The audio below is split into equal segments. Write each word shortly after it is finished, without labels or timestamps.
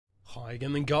Hi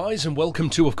again then guys, and welcome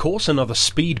to, of course, another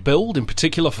speed build, in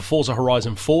particular for Forza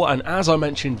Horizon 4, and as I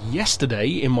mentioned yesterday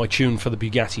in my tune for the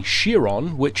Bugatti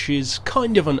Chiron, which is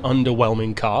kind of an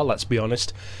underwhelming car, let's be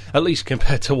honest, at least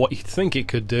compared to what you'd think it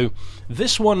could do,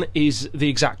 this one is the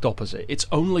exact opposite. It's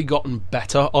only gotten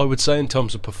better, I would say, in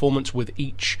terms of performance with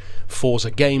each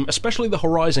Forza game, especially the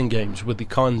Horizon games, with the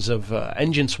kinds of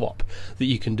engine swap that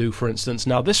you can do, for instance.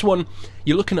 Now this one,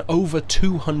 you're looking at over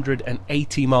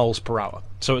 280 miles per hour.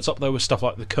 So it's up there with stuff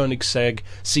like the Koenigsegg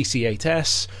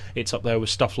CC8S, it's up there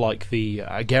with stuff like the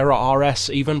Agera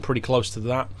RS, even, pretty close to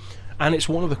that, and it's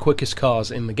one of the quickest cars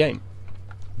in the game.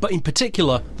 But in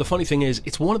particular, the funny thing is,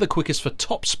 it's one of the quickest for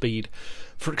top speed.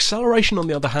 For acceleration, on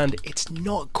the other hand, it's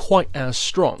not quite as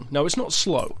strong. Now, it's not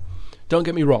slow. Don't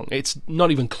get me wrong, it's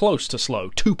not even close to slow.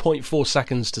 2.4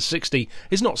 seconds to 60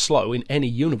 is not slow in any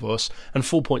universe, and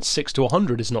 4.6 to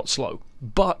 100 is not slow.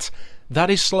 But that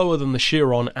is slower than the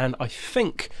Chiron, and I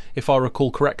think, if I recall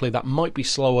correctly, that might be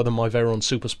slower than my Veyron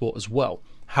Supersport as well.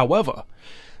 However,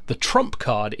 the trump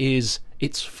card is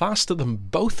it's faster than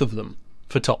both of them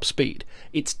for top speed.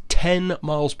 It's 10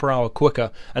 miles per hour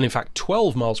quicker, and in fact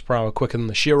 12 miles per hour quicker than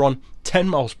the Chiron, 10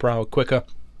 miles per hour quicker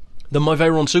than my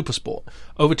Veyron Supersport,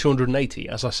 over 280,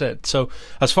 as I said. So,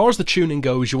 as far as the tuning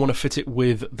goes, you want to fit it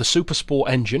with the Supersport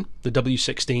engine, the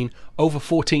W16, over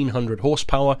 1400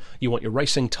 horsepower. You want your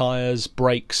racing tyres,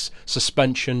 brakes,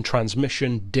 suspension,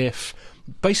 transmission, diff,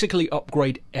 basically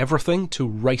upgrade everything to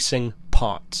racing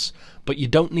parts. But you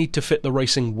don't need to fit the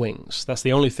racing wings. That's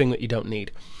the only thing that you don't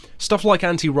need. Stuff like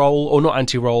anti-roll, or not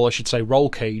anti-roll, I should say roll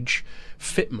cage,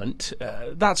 fitment,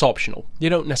 that's optional. You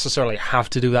don't necessarily have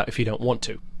to do that if you don't want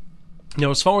to. Now,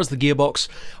 as far as the gearbox,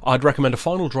 I'd recommend a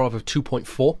final drive of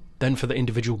 2.4. Then for the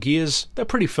individual gears, they're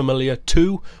pretty familiar.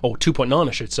 2, or 2.9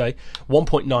 I should say,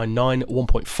 1.99,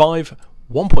 1.5,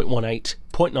 1.18,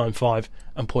 0.95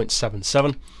 and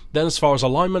 0.77. Then as far as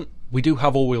alignment, we do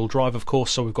have all-wheel drive, of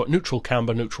course, so we've got neutral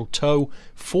camber, neutral toe,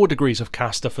 4 degrees of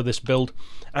caster for this build.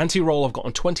 Anti-roll I've got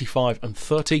on 25 and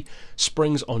 30,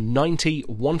 springs on 90,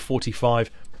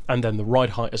 145, and then the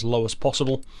ride height as low as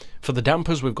possible. For the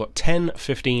dampers, we've got 10,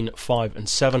 15, 5 and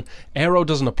 7. Aero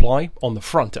doesn't apply, on the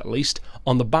front at least.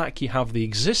 On the back you have the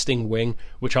existing wing,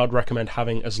 which I'd recommend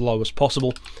having as low as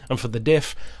possible. And for the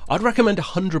diff, I'd recommend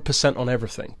 100% on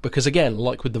everything, because again,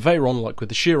 like with the Veyron, like with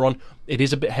the Chiron, it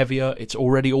is a bit heavier, it's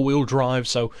already all-wheel drive,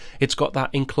 so it's got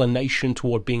that inclination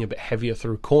toward being a bit heavier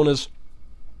through corners.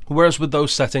 Whereas with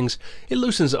those settings, it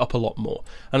loosens it up a lot more.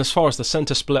 And as far as the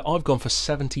centre split, I've gone for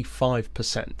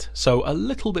 75%. So a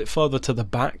little bit further to the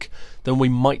back than we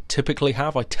might typically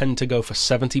have. I tend to go for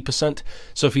 70%.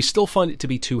 So if you still find it to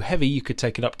be too heavy, you could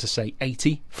take it up to, say,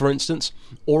 80, for instance.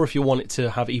 Or if you want it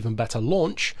to have even better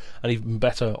launch and even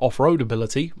better off-road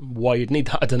ability, why you'd need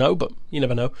that, I don't know, but you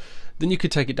never know, then you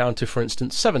could take it down to, for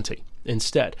instance, 70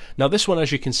 instead. Now this one,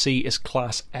 as you can see, is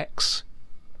Class X.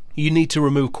 You need to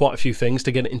remove quite a few things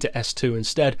to get it into S2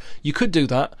 instead. You could do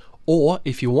that, or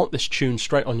if you want this tune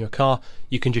straight on your car,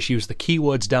 you can just use the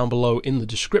keywords down below in the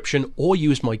description, or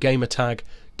use my gamer tag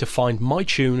to find my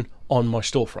tune on my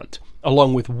storefront,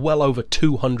 along with well over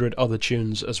 200 other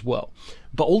tunes as well.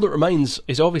 But all that remains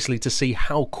is obviously to see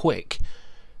how quick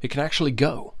it can actually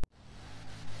go.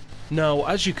 Now,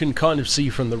 as you can kind of see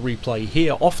from the replay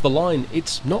here, off the line,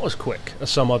 it's not as quick as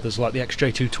some others like the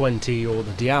XJ220 or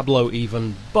the Diablo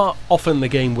even, but often the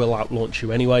game will outlaunch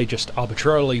you anyway, just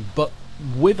arbitrarily. But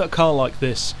with a car like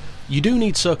this, you do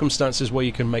need circumstances where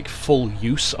you can make full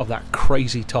use of that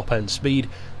crazy top-end speed.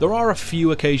 There are a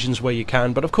few occasions where you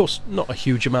can, but of course not a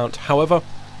huge amount. However,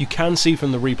 you can see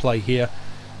from the replay here,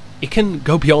 it can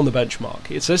go beyond the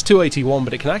benchmark. It says 281,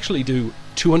 but it can actually do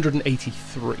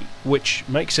 283, which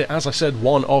makes it, as I said,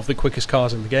 one of the quickest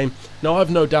cars in the game. Now, I have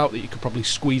no doubt that you could probably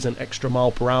squeeze an extra mile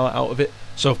per hour out of it,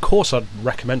 so of course I'd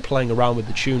recommend playing around with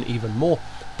the tune even more.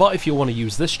 But if you want to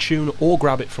use this tune or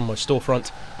grab it from my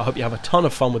storefront, I hope you have a ton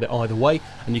of fun with it either way,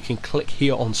 and you can click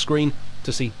here on screen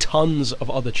to see tons of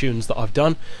other tunes that I've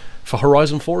done for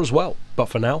Horizon 4 as well. But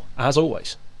for now, as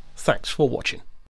always, thanks for watching.